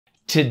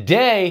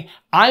Today,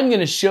 I'm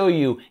going to show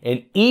you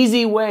an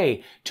easy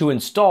way to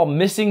install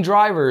missing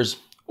drivers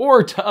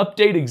or to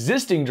update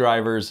existing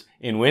drivers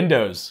in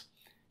Windows.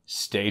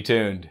 Stay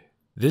tuned.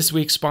 This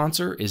week's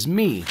sponsor is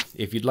me.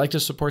 If you'd like to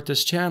support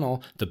this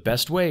channel, the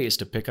best way is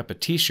to pick up a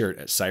t-shirt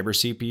at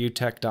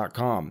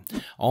cybercputech.com.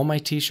 All my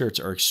t-shirts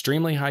are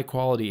extremely high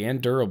quality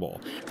and durable.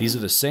 These are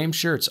the same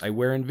shirts I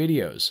wear in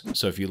videos.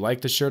 So if you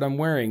like the shirt I'm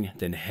wearing,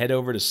 then head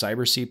over to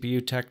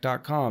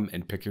cybercputech.com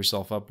and pick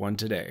yourself up one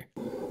today.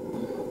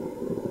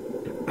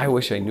 I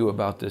wish I knew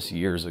about this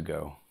years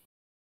ago.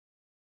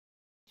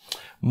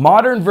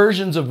 Modern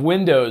versions of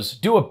Windows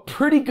do a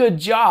pretty good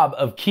job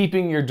of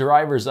keeping your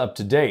drivers up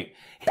to date.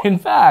 In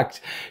fact,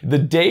 the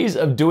days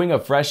of doing a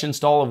fresh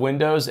install of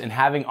Windows and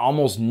having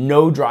almost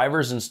no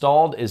drivers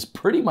installed is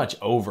pretty much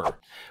over.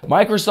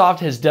 Microsoft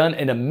has done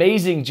an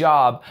amazing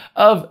job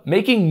of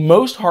making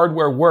most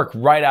hardware work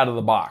right out of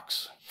the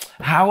box.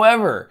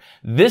 However,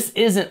 this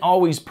isn't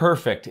always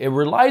perfect. It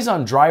relies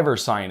on driver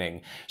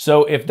signing.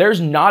 So if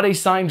there's not a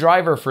signed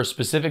driver for a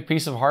specific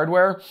piece of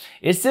hardware,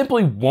 it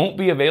simply won't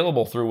be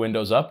available through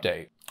Windows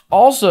Update.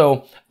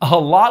 Also, a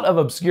lot of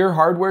obscure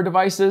hardware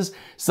devices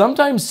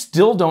sometimes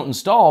still don't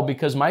install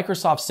because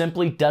Microsoft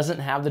simply doesn't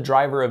have the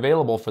driver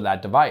available for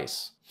that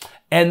device.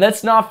 And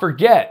let's not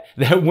forget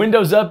that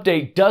Windows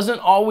Update doesn't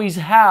always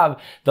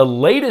have the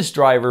latest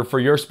driver for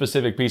your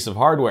specific piece of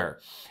hardware.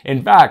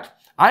 In fact,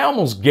 I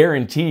almost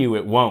guarantee you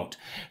it won't.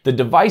 The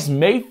device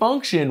may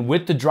function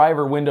with the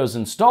driver Windows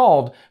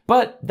installed,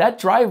 but that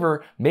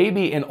driver may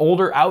be an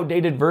older,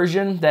 outdated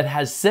version that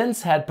has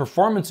since had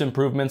performance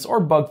improvements or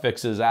bug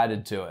fixes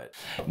added to it.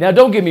 Now,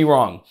 don't get me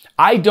wrong.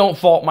 I don't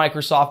fault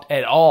Microsoft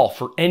at all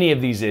for any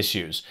of these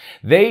issues.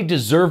 They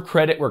deserve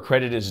credit where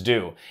credit is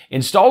due.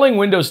 Installing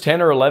Windows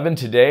 10 or 11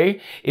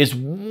 today is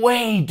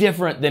way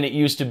different than it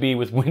used to be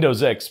with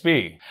Windows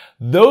XP.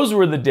 Those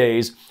were the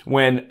days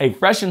when a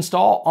fresh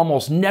install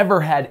almost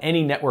never had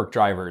any network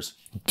drivers.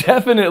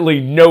 Definitely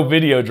no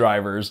video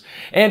drivers.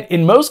 And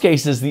in most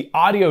cases, the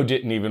audio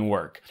didn't even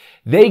work.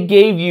 They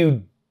gave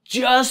you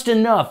just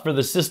enough for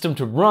the system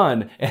to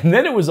run, and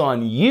then it was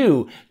on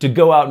you to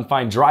go out and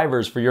find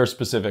drivers for your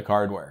specific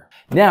hardware.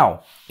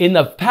 Now, in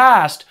the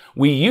past,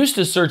 we used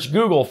to search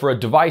Google for a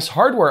device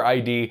hardware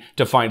ID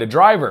to find a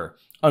driver.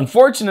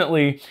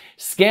 Unfortunately,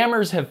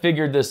 scammers have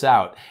figured this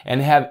out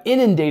and have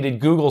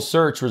inundated Google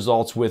search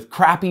results with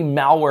crappy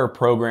malware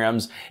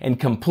programs and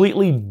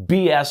completely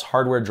BS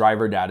hardware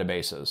driver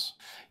databases.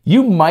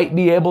 You might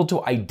be able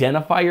to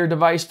identify your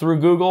device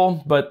through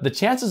Google, but the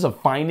chances of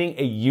finding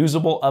a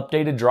usable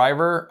updated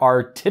driver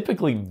are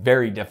typically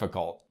very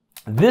difficult.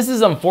 This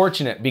is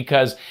unfortunate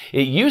because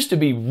it used to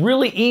be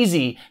really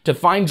easy to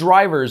find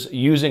drivers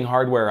using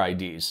hardware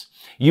IDs.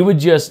 You would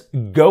just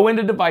go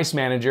into Device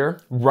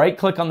Manager,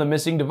 right-click on the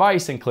missing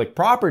device and click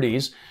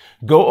Properties,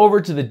 go over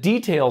to the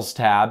Details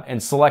tab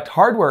and select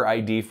Hardware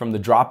ID from the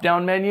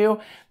drop-down menu,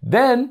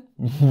 then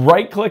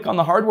right-click on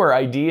the hardware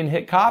ID and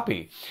hit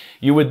Copy.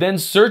 You would then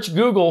search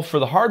Google for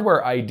the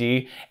hardware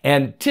ID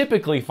and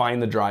typically find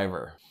the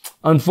driver.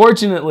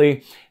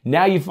 Unfortunately,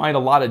 now you find a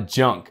lot of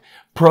junk.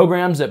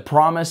 Programs that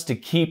promise to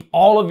keep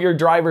all of your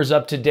drivers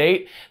up to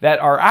date that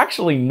are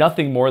actually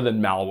nothing more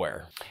than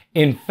malware.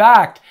 In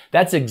fact,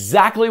 that's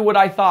exactly what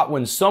I thought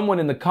when someone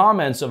in the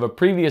comments of a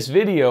previous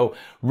video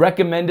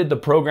recommended the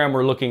program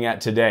we're looking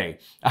at today.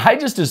 I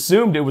just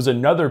assumed it was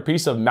another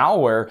piece of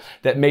malware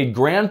that made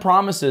grand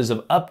promises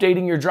of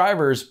updating your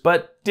drivers,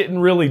 but didn't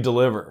really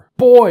deliver.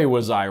 Boy,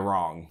 was I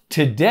wrong.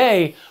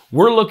 Today,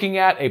 we're looking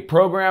at a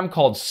program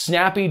called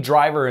Snappy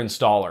Driver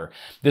Installer.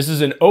 This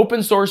is an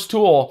open source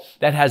tool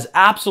that has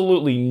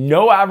absolutely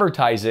no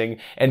advertising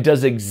and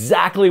does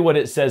exactly what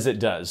it says it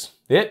does.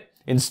 It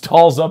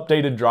installs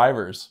updated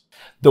drivers.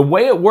 The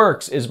way it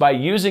works is by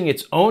using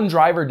its own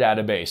driver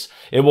database.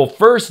 It will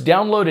first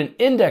download an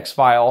index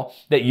file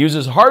that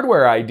uses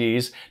hardware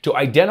IDs to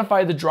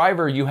identify the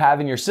driver you have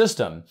in your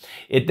system.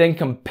 It then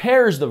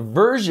compares the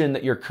version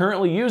that you're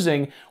currently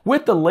using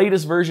with the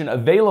latest version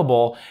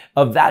available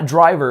of that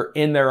driver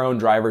in their own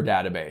driver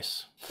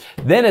database.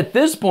 Then at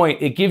this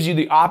point, it gives you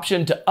the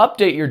option to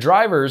update your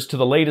drivers to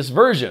the latest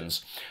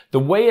versions. The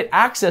way it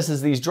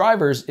accesses these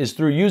drivers is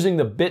through using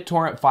the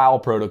BitTorrent file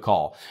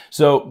protocol.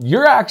 So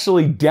you're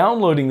actually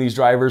downloading these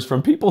drivers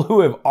from people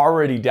who have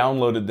already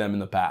downloaded them in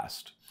the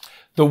past.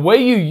 The way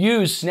you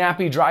use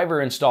Snappy Driver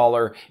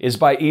Installer is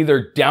by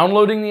either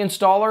downloading the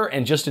installer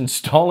and just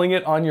installing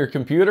it on your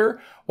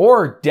computer,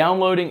 or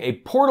downloading a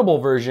portable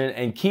version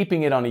and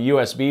keeping it on a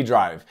USB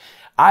drive.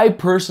 I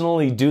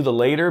personally do the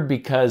later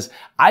because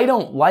I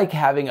don't like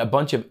having a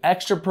bunch of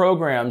extra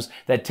programs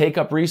that take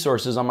up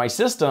resources on my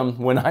system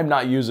when I'm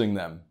not using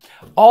them.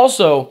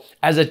 Also,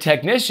 as a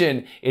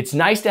technician, it's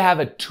nice to have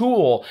a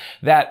tool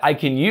that I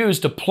can use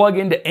to plug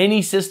into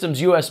any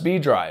system's USB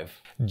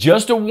drive.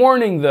 Just a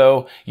warning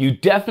though, you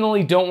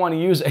definitely don't want to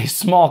use a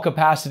small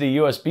capacity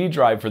USB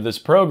drive for this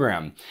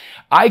program.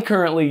 I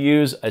currently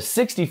use a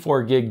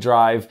 64 gig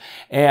drive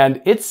and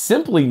it's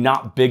simply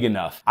not big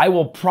enough. I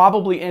will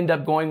probably end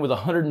up going with a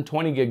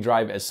 120 gig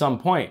drive at some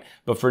point,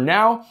 but for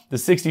now, the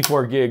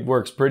 64 gig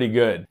works pretty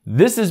good.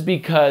 This is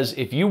because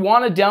if you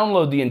want to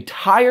download the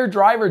entire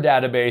driver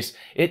database,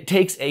 it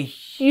takes a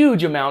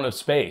huge amount of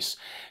space.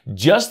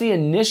 Just the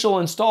initial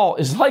install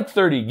is like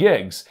 30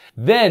 gigs.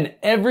 Then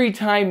every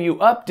time you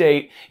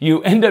update,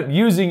 you end up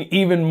using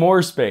even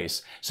more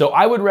space. So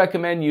I would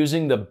recommend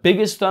using the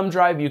biggest thumb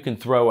drive you can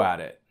throw at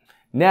it.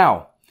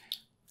 Now,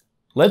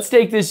 let's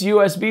take this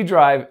USB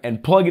drive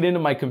and plug it into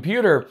my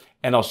computer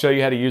and I'll show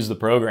you how to use the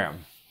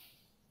program.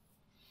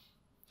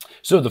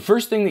 So the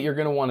first thing that you're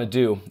going to want to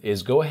do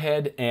is go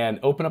ahead and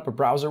open up a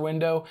browser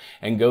window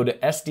and go to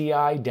sdi-tool.org.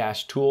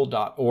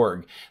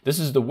 This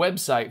is the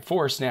website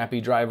for Snappy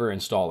Driver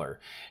Installer.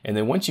 And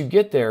then once you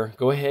get there,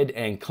 go ahead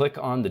and click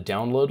on the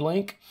download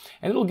link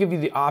and it'll give you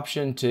the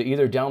option to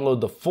either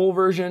download the full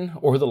version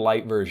or the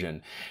light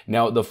version.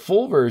 Now the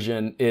full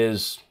version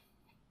is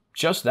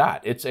just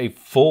that. It's a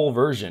full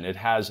version. It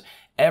has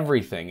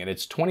everything and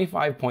it's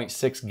 25.6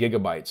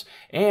 gigabytes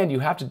and you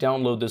have to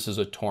download this as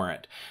a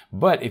torrent.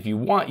 But if you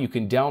want, you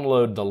can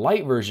download the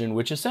light version,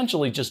 which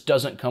essentially just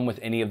doesn't come with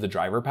any of the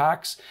driver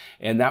packs,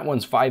 and that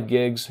one's 5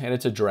 gigs and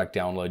it's a direct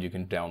download you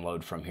can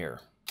download from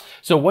here.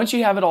 So once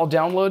you have it all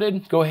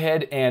downloaded, go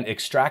ahead and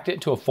extract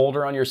it to a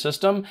folder on your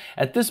system.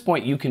 At this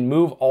point, you can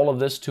move all of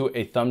this to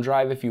a thumb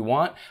drive if you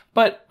want,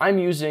 but I'm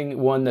using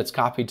one that's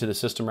copied to the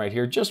system right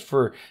here just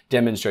for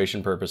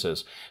demonstration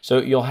purposes. So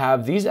you'll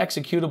have these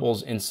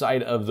executables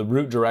inside of the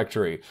root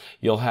directory.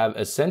 You'll have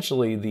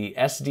essentially the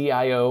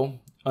SDIO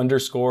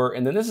underscore,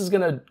 and then this is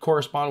going to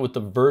correspond with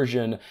the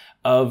version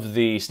of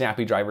the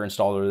Snappy Driver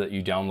Installer that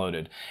you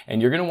downloaded.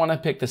 And you're going to want to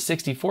pick the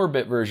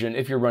 64-bit version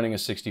if you're running a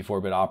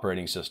 64-bit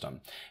operating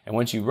system. And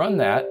once you run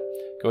that,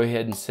 go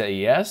ahead and say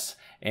yes,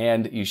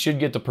 and you should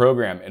get the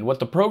program. And what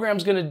the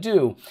program's going to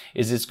do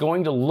is it's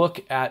going to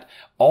look at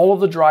all of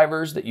the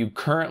drivers that you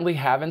currently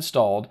have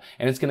installed,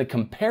 and it's going to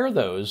compare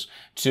those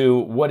to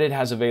what it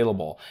has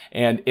available.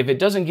 And if it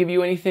doesn't give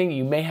you anything,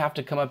 you may have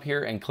to come up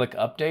here and click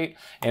update.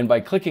 And by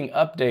clicking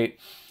update,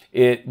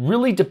 it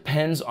really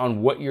depends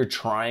on what you're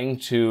trying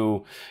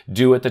to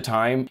do at the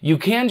time. You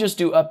can just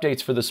do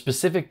updates for the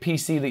specific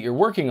PC that you're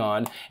working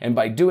on, and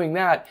by doing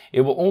that,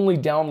 it will only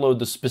download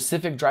the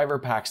specific driver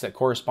packs that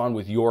correspond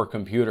with your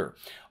computer.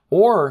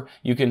 Or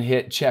you can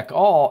hit check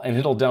all and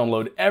it'll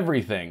download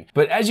everything.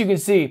 But as you can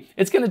see,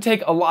 it's going to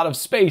take a lot of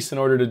space in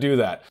order to do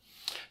that.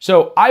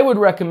 So I would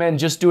recommend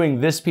just doing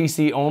this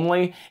PC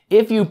only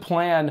if you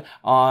plan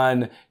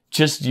on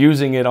just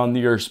using it on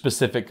your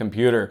specific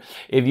computer.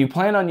 If you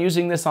plan on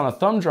using this on a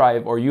thumb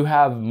drive or you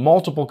have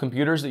multiple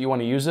computers that you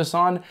want to use this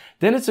on,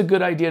 then it's a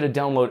good idea to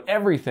download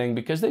everything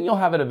because then you'll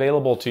have it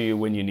available to you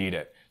when you need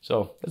it.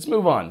 So let's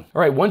move on.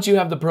 All right, once you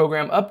have the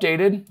program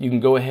updated, you can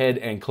go ahead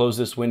and close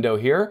this window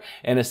here.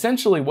 And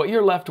essentially what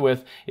you're left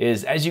with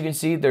is, as you can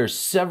see, there's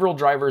several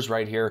drivers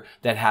right here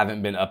that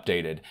haven't been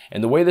updated.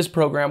 And the way this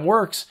program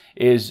works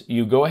is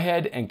you go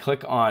ahead and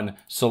click on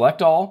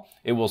select all.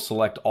 It will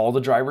select all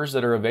the drivers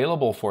that are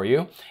available for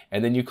you.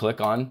 And then you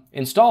click on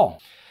install.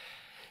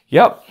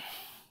 Yep.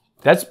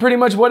 That's pretty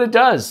much what it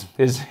does.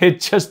 It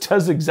just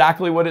does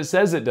exactly what it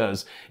says it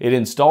does. It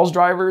installs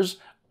drivers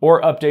or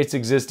updates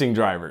existing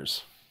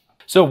drivers.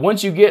 So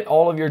once you get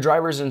all of your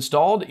drivers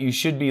installed, you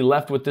should be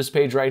left with this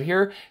page right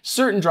here.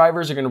 Certain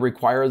drivers are going to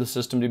require the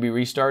system to be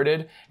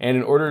restarted. And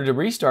in order to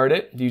restart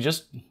it, you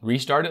just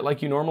restart it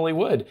like you normally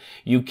would.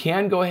 You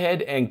can go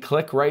ahead and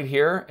click right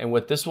here. And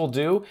what this will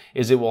do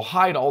is it will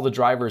hide all the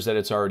drivers that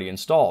it's already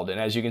installed. And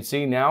as you can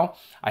see now,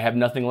 I have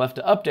nothing left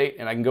to update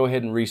and I can go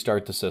ahead and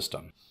restart the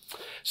system.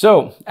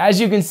 So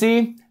as you can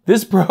see,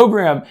 this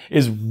program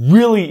is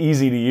really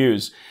easy to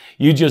use.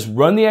 You just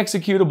run the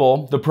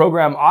executable, the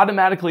program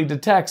automatically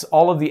detects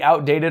all of the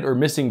outdated or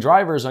missing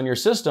drivers on your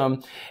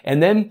system,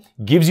 and then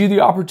gives you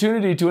the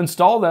opportunity to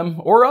install them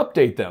or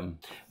update them.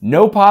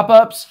 No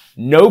pop-ups,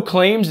 no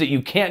claims that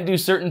you can't do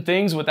certain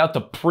things without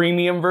the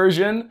premium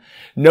version,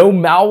 no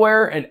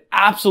malware, and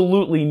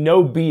absolutely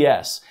no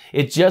BS.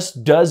 It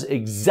just does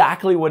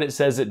exactly what it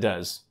says it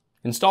does.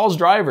 Installs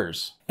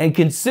drivers. And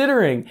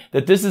considering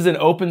that this is an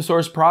open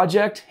source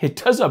project, it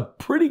does a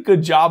pretty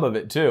good job of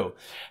it too.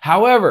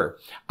 However,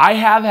 I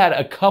have had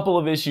a couple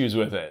of issues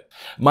with it.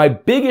 My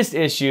biggest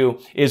issue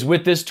is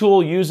with this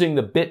tool using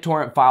the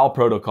BitTorrent file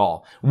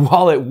protocol.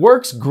 While it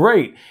works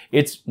great,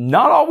 it's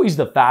not always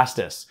the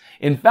fastest.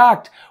 In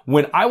fact,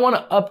 when I want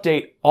to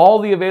update all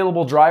the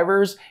available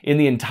drivers in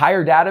the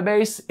entire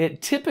database,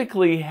 it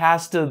typically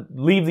has to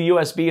leave the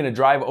USB in a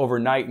drive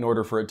overnight in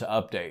order for it to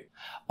update.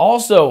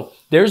 Also,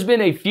 there's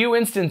been a few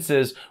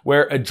instances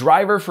where a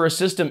driver for a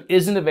system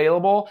isn't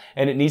available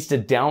and it needs to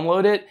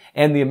download it,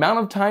 and the amount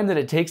of time that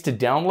it takes to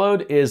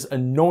download is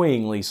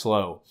annoyingly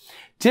slow.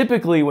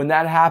 Typically, when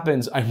that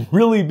happens, I'm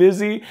really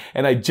busy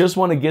and I just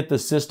want to get the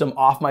system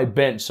off my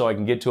bench so I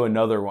can get to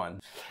another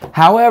one.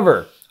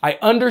 However, I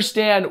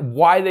understand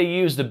why they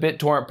use the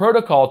BitTorrent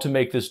protocol to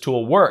make this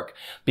tool work,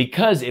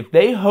 because if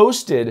they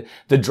hosted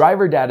the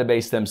driver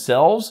database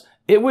themselves,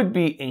 it would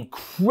be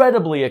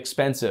incredibly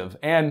expensive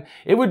and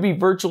it would be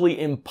virtually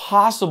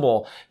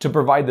impossible to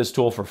provide this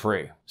tool for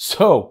free.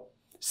 So,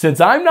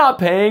 since I'm not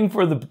paying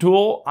for the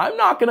tool, I'm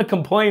not going to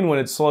complain when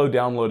it's slow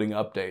downloading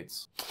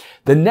updates.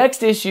 The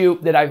next issue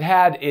that I've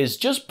had is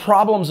just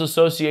problems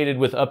associated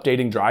with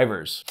updating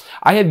drivers.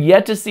 I have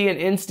yet to see an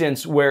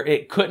instance where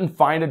it couldn't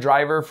find a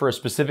driver for a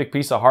specific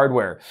piece of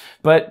hardware,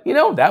 but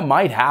that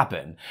might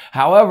happen.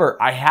 However,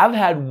 I have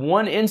had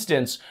one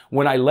instance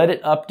when I let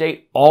it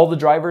update all the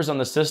drivers on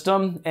the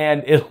system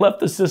and it left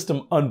the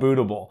system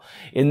unbootable.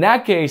 In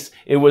that case,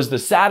 it was the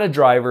SATA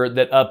driver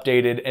that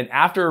updated, and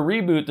after a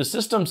reboot, the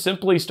system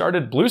simply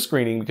started blue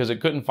screening because it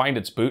couldn't find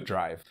its boot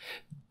drive.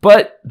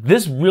 But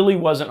this really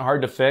wasn't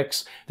hard to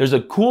fix. There's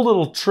a cool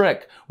little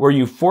trick where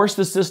you force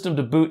the system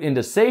to boot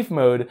into safe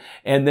mode,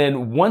 and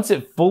then once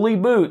it fully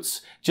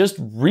boots,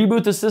 just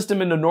reboot the system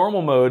into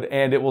normal mode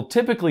and it will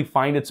typically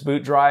find its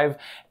boot drive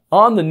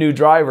on the new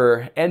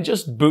driver and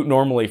just boot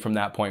normally from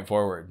that point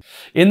forward.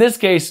 In this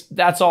case,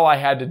 that's all I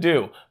had to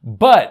do.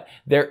 But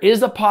there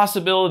is a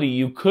possibility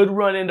you could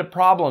run into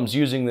problems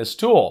using this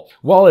tool.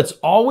 While it's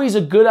always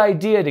a good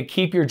idea to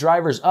keep your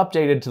drivers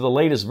updated to the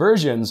latest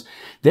versions,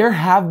 there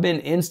have been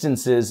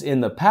instances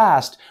in the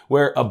past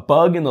where a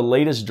bug in the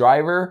latest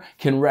driver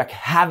can wreak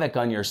havoc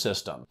on your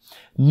system.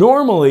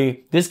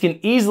 Normally, this can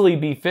easily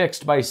be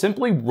fixed by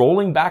simply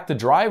rolling back the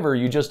driver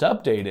you just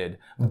updated.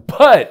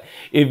 But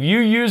if you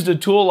used a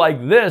tool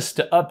like this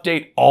to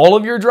update all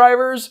of your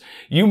drivers,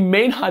 you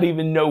may not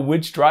even know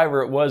which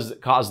driver it was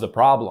that caused the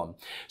problem.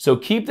 So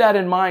keep that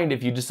in mind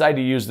if you decide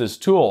to use this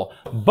tool.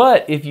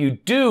 But if you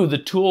do, the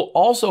tool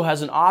also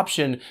has an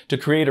option to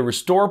create a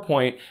restore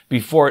point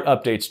before it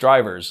updates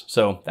drivers.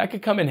 So that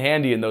could come in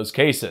handy in those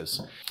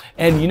cases.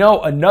 And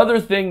another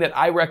thing that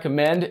I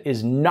recommend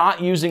is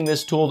not using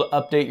this tool to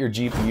update your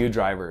GPU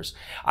drivers.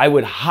 I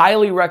would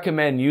highly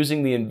recommend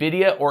using the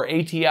NVIDIA or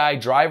ATI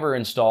driver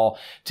install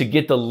to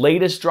get the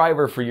latest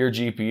driver for your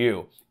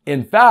GPU.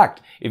 In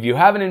fact, if you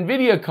have an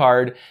NVIDIA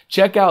card,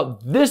 check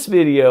out this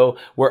video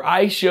where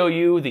I show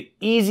you the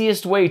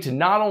easiest way to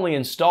not only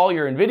install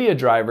your NVIDIA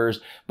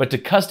drivers, but to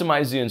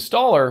customize the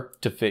installer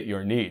to fit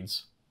your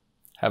needs.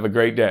 Have a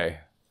great day.